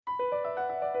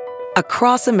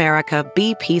Across America,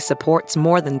 BP supports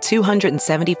more than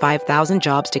 275,000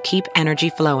 jobs to keep energy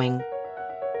flowing.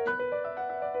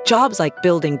 Jobs like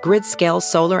building grid-scale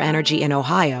solar energy in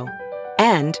Ohio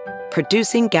and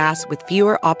producing gas with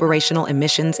fewer operational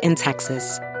emissions in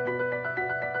Texas.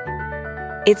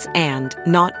 It's and,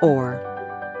 not or.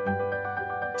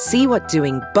 See what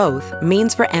doing both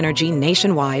means for energy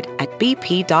nationwide at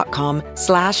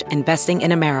bp.com/investing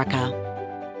in America.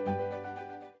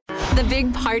 The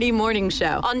Big Party Morning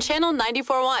Show on Channel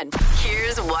 94.1.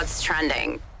 Here's what's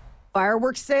trending.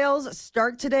 Fireworks sales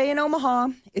start today in Omaha.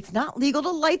 It's not legal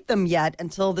to light them yet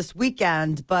until this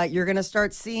weekend, but you're going to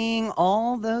start seeing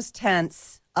all those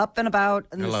tents up and about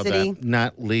in the city. That.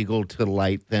 Not legal to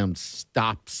light them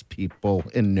stops people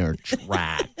in their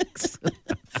tracks.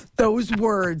 Those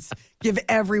words give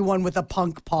everyone with a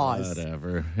punk pause.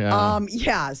 Whatever.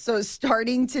 Yeah. So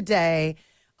starting today,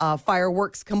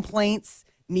 fireworks complaints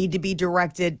need to be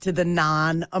directed to the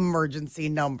non-emergency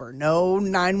number. No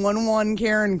 911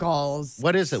 Karen calls.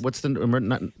 What is it? What's the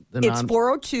It's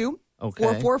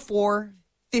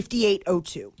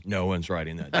 402-444-5802. No one's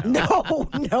writing that down. No,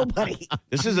 nobody.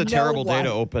 This is a terrible day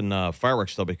to open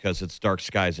fireworks, though, because it's dark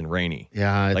skies and rainy.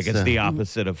 Yeah. It's the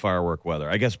opposite of firework weather.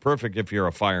 I guess perfect if you're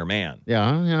a fireman.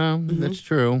 Yeah, that's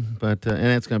true. But and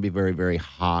it's going to be very, very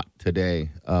hot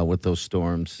today with those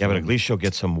storms. Yeah, but at least you'll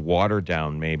get some water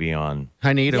down maybe on...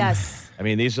 I need them. Yes. I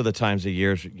mean, these are the times of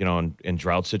years, in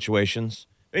drought situations.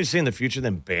 Maybe see in the future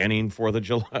them banning 4th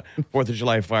of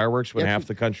July fireworks when half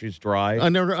the country's dry.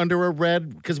 Under a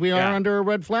red, because we are under a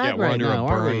red flag we're right under now,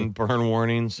 a burn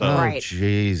warning. So. Oh, Right.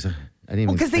 jeez. I didn't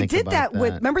even Because they think did about that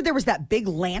with, remember there was that big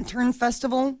lantern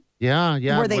festival? Yeah,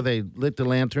 where where they lit the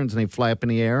lanterns and they fly up in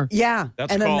the air. Yeah.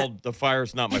 That's called The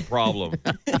Fire's Not My Problem.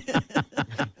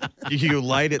 You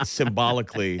light it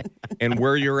symbolically, and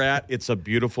where you're at, it's a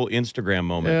beautiful Instagram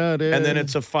moment. Yeah, it is. And then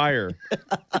it's a fire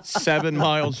 7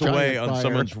 miles away on fire.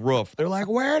 someone's roof. They're like,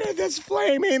 where did this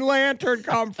flaming lantern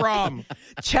come from?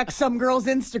 Check some girl's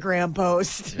Instagram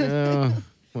post. Yeah.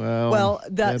 Well,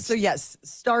 so yes,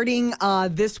 starting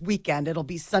this weekend, it'll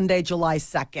be Sunday, July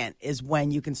 2nd is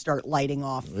when you can start lighting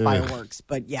off fireworks.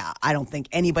 But yeah, I don't think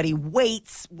anybody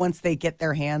waits once they get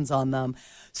their hands on them.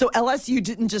 So LSU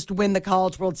didn't just win the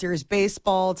College World Series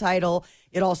baseball title.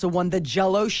 It also won the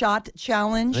Jell-O Shot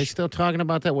Challenge. Are they still talking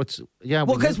about that?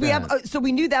 Because we have, so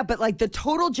we knew that, but like the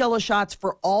total Jell-O shots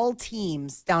for all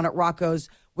teams down at Rocco's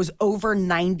was over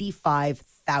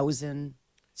 95,000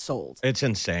 sold. It's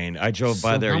insane. I drove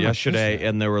by there yesterday,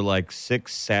 and there were like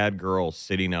 6 sad girls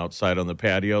sitting outside on the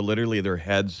patio, literally their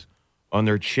heads on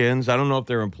their chins. I don't know if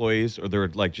they're employees or they're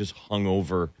like just hung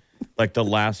over, like the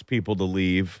last people to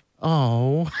leave.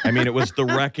 Oh. I mean, it was the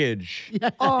wreckage. Yeah.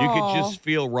 You could just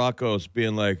feel Rocco's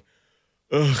being like,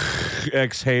 ugh,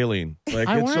 exhaling. Like,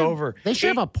 it's over. They should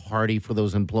have a party for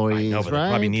those employees, I know, but right? they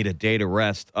probably need a day to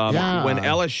rest. When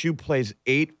LSU plays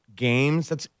 8 games,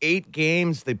 that's 8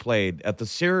 games they played at the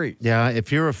series. Yeah,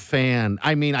 if you're a fan.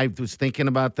 I mean, I was thinking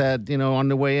about that, on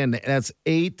the way in. That's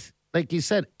 8, like you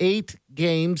said, 8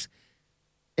 games.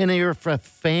 And you're a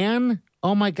fan?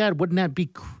 Oh, my God, wouldn't that be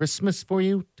Christmas for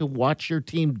you to watch your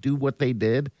team do what they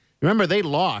did? Remember, they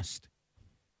lost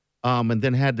and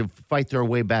then had to fight their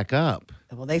way back up.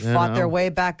 Well, they fought their way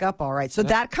back up, all right. So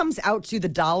that comes out to the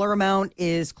dollar amount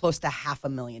is close to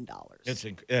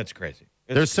 $500,000. That's crazy.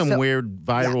 There's some weird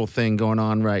viral thing going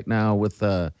on right now with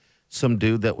some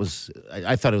dude that was,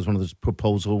 I thought it was one of those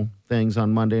proposal things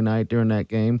on Monday night during that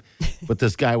game. But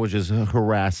this guy was just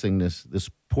harassing this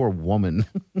poor woman.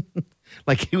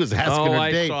 Like he was asking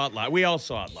her date. I saw it live. We all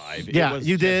saw it live. Yeah,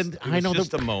 you did. I know.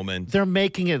 Just a moment. They're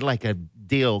making it like a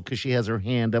deal because she has her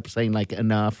hand up saying like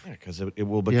enough. Yeah, because it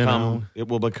will become it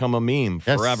will become a meme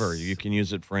forever. You can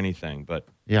use it for anything. But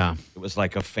yeah, it was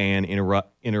like a fan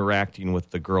interacting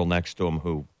with the girl next to him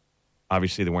who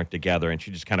obviously they weren't together, and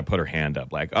she just kind of put her hand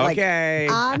up like, okay,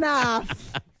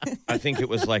 enough. I think it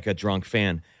was like a drunk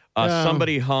fan.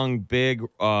 Somebody hung big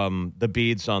the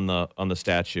beads on the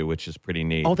statue, which is pretty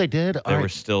neat. Oh, they did? They were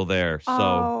still there.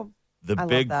 So the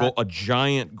big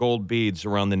giant gold beads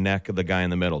around the neck of the guy in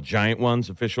the middle. Giant ones,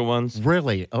 official ones.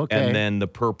 Really? Okay. And then the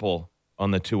purple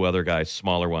on the 2 other guys,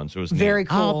 smaller ones. It was very neat.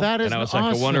 cool. Oh, that is And I was awesome.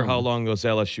 like, I wonder how long those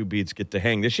LSU beads get to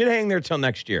hang. They should hang there till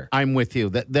next year. I'm with you.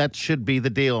 That should be the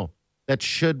deal. That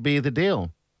should be the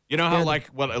deal. You know how like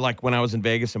when I was in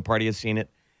Vegas and Party has seen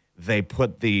it, they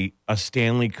put a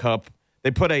Stanley Cup. They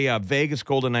put a Vegas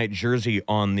Golden Knight jersey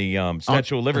on the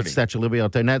Statue of Liberty. Statue of Liberty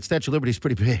out there. And that Statue of Liberty is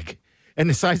pretty big. And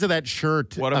the size of that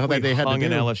shirt. What if they we had hung to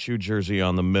an do? LSU jersey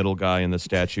on the middle guy in the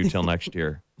statue till next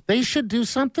year? They should do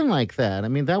something like that. I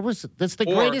mean, that's the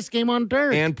greatest game on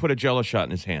dirt. And put a Jell-O shot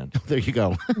in his hand. There you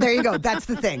go. There you go. That's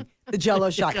the thing. The Jell-O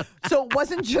shot. So it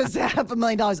wasn't just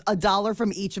 $500,000. $1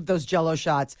 from each of those Jell-O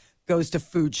shots goes to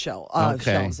food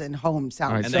shelves and home sound.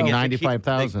 All right, And so they get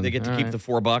 95,000. They get to keep the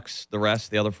 $4. The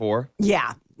rest, the other $4.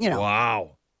 Yeah.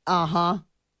 Wow. Uh-huh.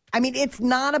 I mean, it's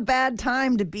not a bad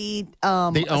time to be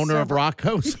the owner of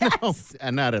Rocco's. Yes. No,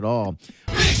 not at all.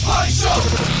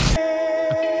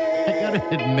 I gotta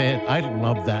admit, I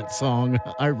love that song.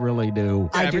 I really do.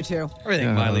 I do too.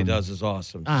 Everything Miley does is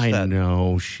awesome. Just I that,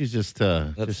 know. She's just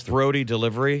that just throaty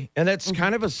delivery. And that's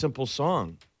kind of a simple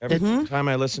song. Every time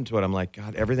I listen to it, I'm like,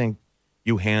 God, everything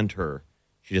you hand her,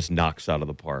 she just knocks out of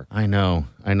the park. I know.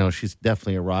 She's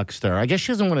definitely a rock star. I guess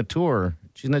she doesn't want to tour.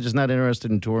 She's not interested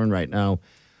in touring right now.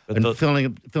 And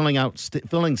filling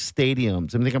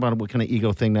stadiums. I'm thinking about what kind of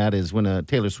ego thing that is when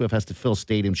Taylor Swift has to fill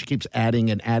stadiums. She keeps adding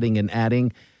and adding and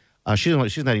adding. She's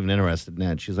not even interested in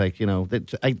that. She's like,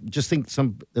 I just think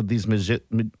some of these I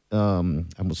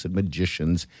almost said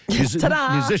magicians,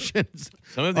 musicians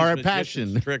Some of these are a magicians'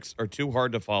 passion. tricks are too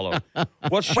hard to follow.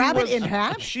 Rabbit in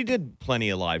hat? She did plenty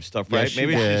of live stuff, right? Yes, she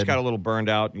Maybe she's did. got a little burned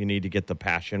out. You need to get the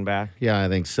passion back. Yeah, I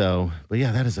think so. But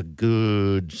yeah, that is a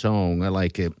good song. I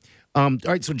like it. All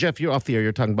right, so Jeff, you're off the air.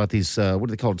 You're talking about these, what are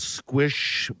they called?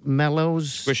 Squishmallows?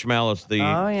 Squishmallows,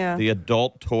 the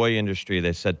adult toy industry,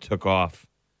 they said took off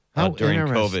during COVID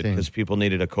interesting. because people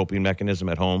needed a coping mechanism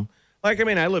at home. I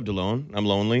lived alone. I'm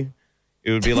lonely.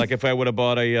 It would be like if I would have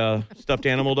bought a stuffed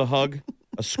animal to hug,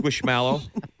 a squishmallow.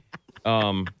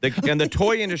 And the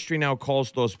toy industry now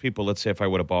calls those people, let's say if I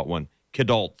would have bought one,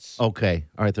 kidults. Okay.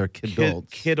 All right, they're kidults.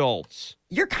 Kidults.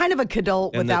 You're kind of a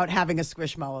kidult And without having a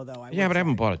Squishmallow, though. Yeah, but I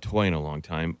haven't bought a toy in a long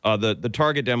time. The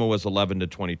target demo was 11 to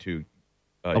 22 years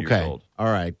Okay. old. All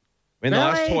right. I mean, the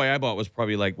last Really? toy I bought was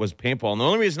probably was paintball. And the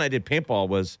only reason I did paintball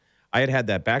was I had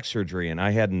that back surgery and I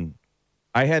hadn't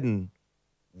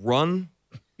run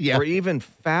Yeah. or even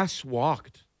fast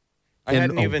walked. I In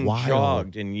hadn't a even while.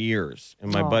 jogged in years.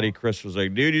 And my buddy Chris was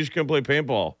like, dude, you just couldn't play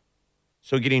paintball.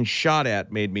 So getting shot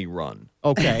at made me run.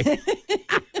 Okay.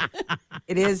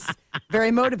 It is very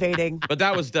motivating. But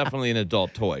that was definitely an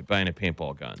adult toy, buying a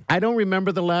paintball gun. I don't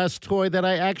remember the last toy that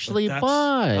I actually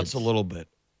bought. That's a little bit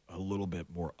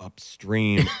more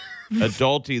upstream,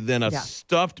 adulty than a Yeah.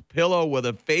 stuffed pillow with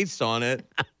a face on it.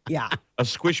 Yeah. A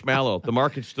squishmallow. The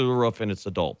market's through the roof, and it's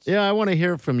adults. Yeah, I want to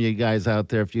hear from you guys out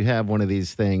there if you have one of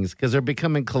these things because they're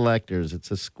becoming collectors.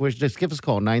 It's a squish. Just give us a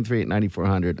call,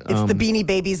 938-9400. It's the Beanie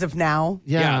Babies of now.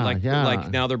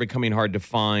 Like now they're becoming hard to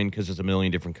find because there's a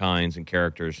million different kinds and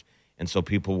characters, and so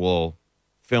people will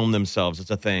film themselves.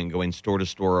 It's a thing, going store to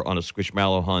store on a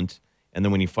squishmallow hunt, and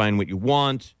then when you find what you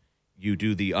want, you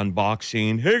do the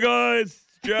unboxing. Hey guys,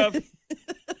 it's Jeff.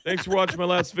 Thanks for watching my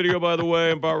last video, by the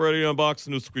way. I'm about ready to unbox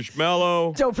the new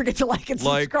Squishmallow. Don't forget to like and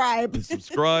subscribe. And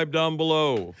subscribe down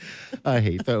below. I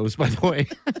hate those, by the way.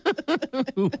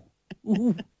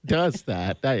 who does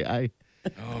that? I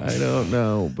don't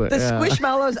know, but The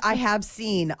Squishmallows I have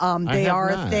seen. They have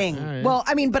are not. a thing. All right. Well,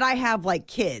 I mean, but I have like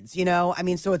kids,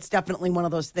 so it's definitely one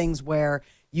of those things where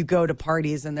you go to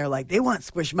parties and they're like, they want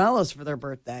Squishmallows for their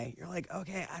birthday. You're like,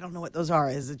 okay, I don't know what those are.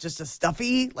 Is it just a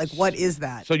stuffy? Like, what is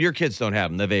that? So your kids don't have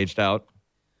them. They've aged out.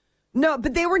 No,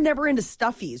 but they were never into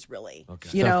stuffies, really.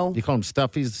 Okay. you call them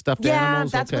stuffies, stuffed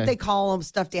animals? That's what they call them,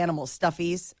 stuffed animals,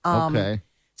 stuffies. Okay.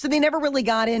 So they never really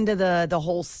got into the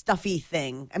whole stuffy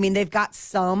thing. I mean, they've got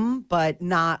some, but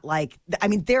not like,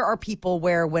 there are people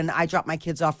where when I drop my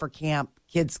kids off for camp,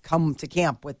 kids come to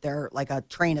camp with their, like a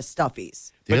train of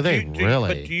stuffies. Do they really?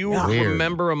 But do you Weird.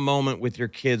 remember a moment with your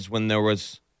kids when there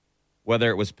was, whether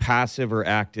it was passive or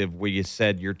active, where you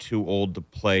said you're too old to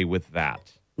play with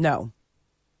that? No.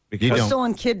 Because We're still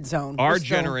in kid zone. our We're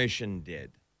still- generation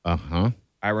did. Uh-huh.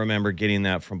 I remember getting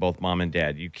that from both mom and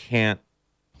dad. You can't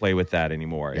play with that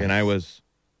anymore. And I was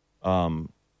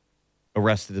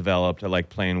Arrested Developed. I like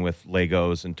playing with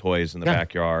Legos and toys in the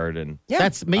backyard. And Yeah.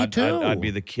 That's me I'd, too. I'd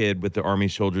be the kid with the army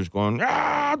soldiers going,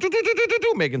 ah, do, do, do, do, do,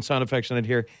 do, making sound effects. And I'd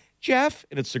hear, Jeff.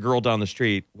 And it's the girl down the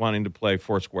street wanting to play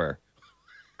Foursquare.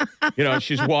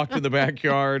 She's walked in the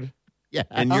backyard. Yeah.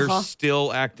 And you're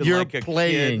still acting You're like a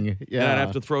playing, kid. yeah. And I'd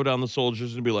have to throw down the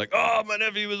soldiers and be like, oh, my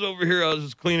nephew was over here. I was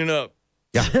just cleaning up.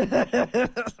 Yeah.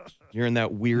 You're in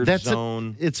that weird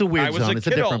zone. It's a I weird was zone. a It's a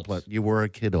different kidult. place. You were a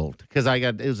kidult. Because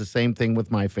it was the same thing with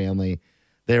my family.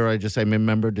 I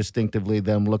remember distinctively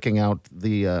them looking out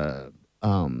the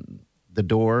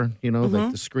door,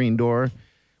 like the screen door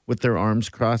with their arms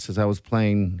crossed as I was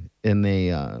playing in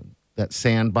that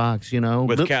sandbox,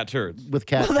 With cat turds. With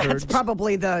cat Well, that's turds.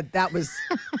 probably that was.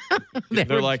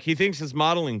 They're like, he thinks it's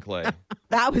modeling clay.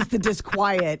 That was the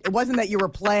disquiet. It wasn't that you were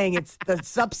playing, it's the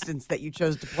substance that you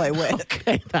chose to play with.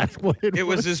 Okay, that's what It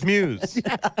was his muse.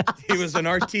 He was an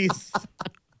artiste.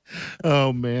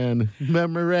 Oh, man.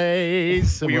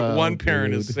 Memories. One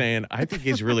parent is saying, I think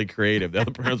he's really creative. The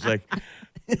other parent's like,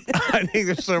 I think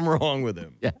there's something wrong with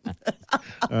him. Yeah. All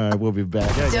right, we'll be back.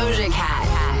 Doja Cat.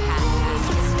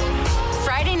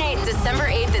 Friday night, December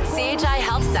 8th at CHI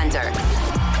Health Center.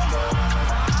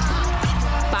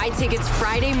 Buy tickets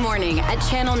Friday morning at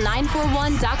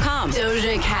channel941.com.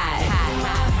 Doja Cat.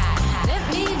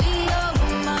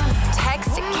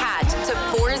 Text CAT to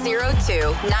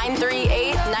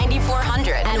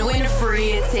 402-938-9400 and win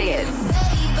free tickets.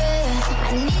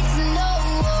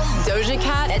 Doja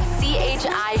Cat at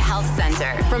CHI Health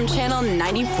Center from Channel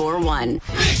 94.1.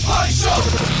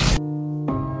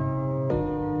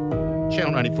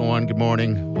 Channel 94.1, good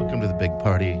morning. Welcome to the Big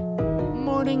Party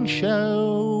Morning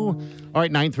Show. All right,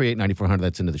 938-9400,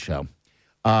 that's into the show.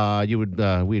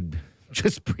 We'd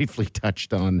just briefly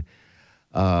touched on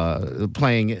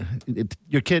playing.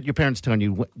 Your parents telling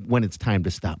you when it's time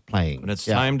to stop playing. When it's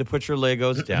time to put your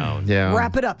Legos down. Yeah.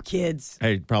 Wrap it up, kids.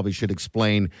 I probably should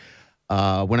explain.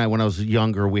 When I was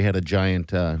younger, we had a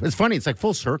giant. It's funny. It's like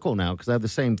full circle now because I have the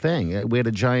same thing. We had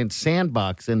a giant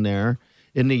sandbox in there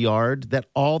in the yard that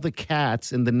all the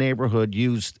cats in the neighborhood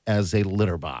used as a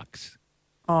litter box.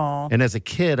 Oh. And as a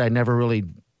kid, I never really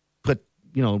put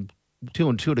two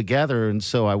and two together, and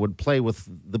so I would play with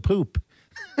the poop.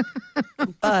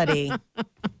 Buddy.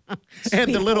 And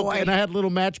I had little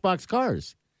Matchbox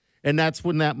cars. And that's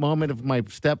when that moment of my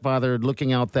stepfather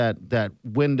looking out that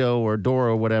window or door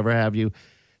or whatever have you,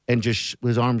 and just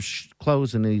his arms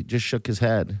closed and he just shook his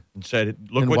head And said,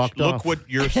 And walked look off. what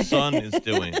your son is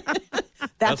doing.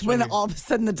 That's when all of a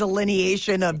sudden the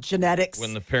delineation of genetics.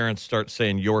 When the parents start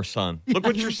saying, your son. Look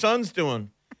what your son's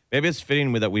doing. Maybe it's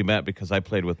fitting that we met because I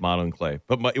played with modeling clay.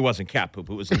 But it wasn't cat poop.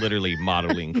 It was literally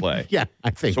modeling clay. Yeah,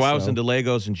 I think so. So I was into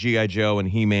Legos and G.I. Joe and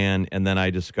He-Man, and then I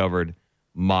discovered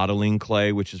modeling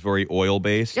clay, which is very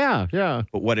oil-based. Yeah.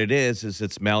 But what it is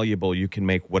it's malleable. You can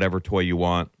make whatever toy you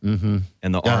want. Mm-hmm.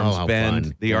 And the arms how bend.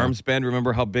 fun. The arms bend.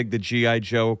 Remember how big the G.I.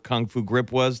 Joe Kung Fu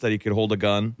grip was that he could hold a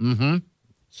gun? Mm-hmm.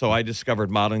 So I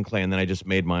discovered modeling clay, and then I just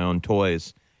made my own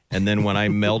toys. And then when I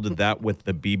melded that with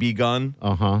the BB gun,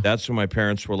 that's when my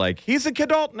parents were like, he's a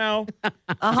kidult now.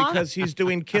 Because he's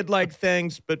doing kid-like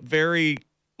things, but very,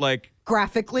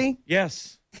 graphically.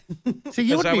 yes. See,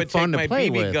 you would I be would fun take to my play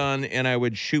BB with. gun and I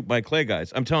would shoot my clay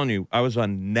guys. I'm telling you, I was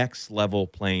on next level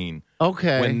playing.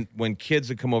 Okay. When kids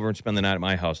would come over and spend the night at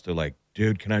my house, they're like,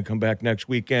 dude, can I come back next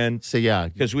weekend? So yeah,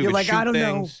 Because we You're would like, shoot I don't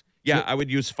things. Yeah, I would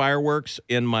use fireworks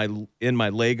in my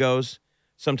Legos.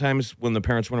 Sometimes when the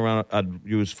parents went around, I'd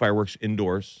use fireworks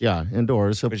indoors. yeah,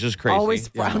 indoors. So Which is just crazy. Always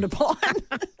frowned upon.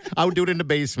 I would do it in the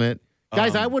basement.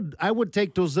 Guys, I would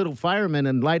take those little firemen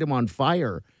and light them on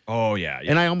fire. Oh, yeah.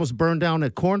 And I almost burned down a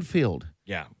cornfield.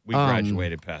 Yeah, we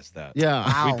graduated past that. Yeah.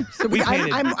 Wow. So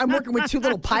I'm working with two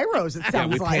little pyros, it Yeah,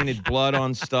 sounds we like. painted blood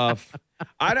on stuff.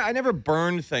 I never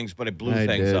burned things, but I blew I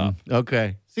things did. up.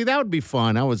 Okay. See, that would be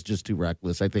fun. I was just too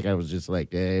reckless. I think I was just like,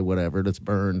 hey, whatever, let's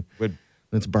burn.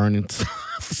 Let's burn and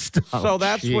stuff. So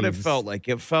that's what it Jeez. felt like.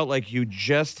 It felt like you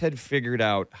just had figured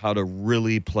out how to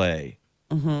really play,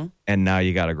 and now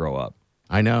you got to grow up.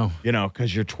 I know.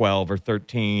 Because you're 12 or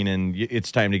 13, and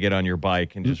it's time to get on your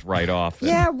bike and just ride off.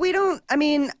 Yeah,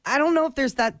 I don't know if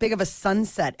there's that big of a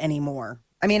sunset anymore.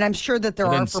 I mean, I'm sure that there It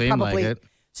are didn't for seem probably like it.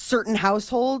 certain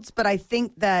households, but I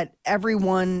think that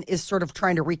everyone is sort of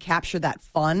trying to recapture that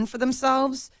fun for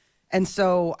themselves. And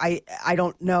so I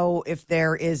don't know if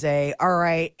there is all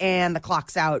right, and the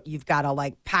clock's out, you've got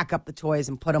to pack up the toys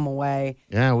and put them away.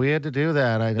 Yeah, we had to do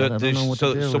that. I don't know what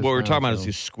to do. So what we're talking about is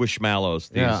these squishmallows,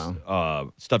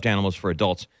 these stuffed animals for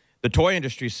adults. The toy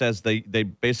industry says they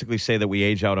basically say that we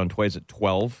age out on toys at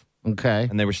 12. Okay.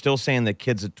 And they were still saying that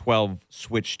kids at 12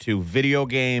 switch to video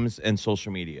games and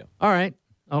social media. All right.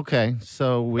 Okay.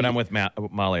 So But I'm with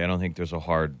Molly. I don't think there's a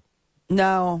hard...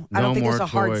 No, I No don't think there's more a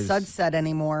hard toys. sunset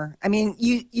anymore. I mean,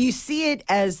 you see it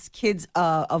as kids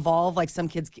evolve. Like some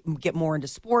kids get more into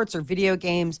sports or video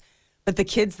games, but the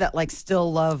kids that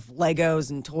still love Legos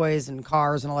and toys and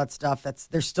cars and all that stuff,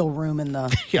 there's still room in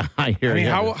the. Yeah, I hear you.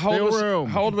 How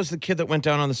old was the kid that went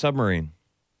down on the submarine?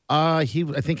 I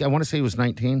want to say he was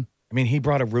 19. I mean, he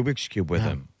brought a Rubik's Cube with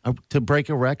him. To break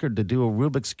a record, to do a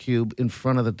Rubik's Cube in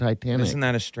front of the Titanic. Isn't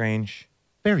that a strange?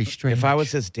 Very strange. If I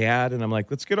was his dad and I'm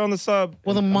like, let's get on the sub.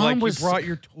 Well, the I'm mom like, was- You brought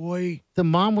your toy. The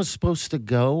mom was supposed to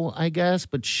go, I guess,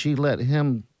 but she let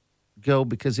him go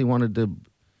because he wanted to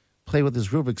play with his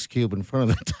Rubik's Cube in front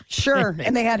of the Sure,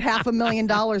 and they had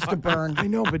 $500,000 to burn. I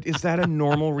know, but is that a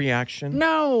normal reaction?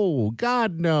 No,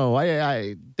 God, no.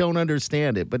 I don't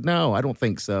understand it, but no, I don't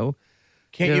think so.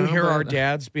 Can't you hear our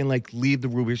dads being like, leave the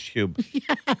Rubik's Cube?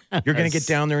 Yes. You're going to get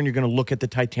down there and you're going to look at the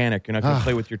Titanic. You're not going to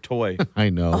play with your toy. I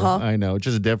know. I know.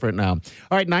 Just different now.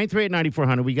 All right,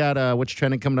 938-9400. We got what's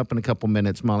trending coming up in a couple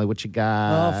minutes. Molly, what you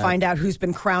got? We'll find out who's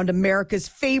been crowned America's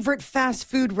favorite fast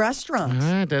food restaurant.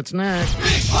 All right, that's next.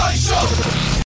 Big Party Show.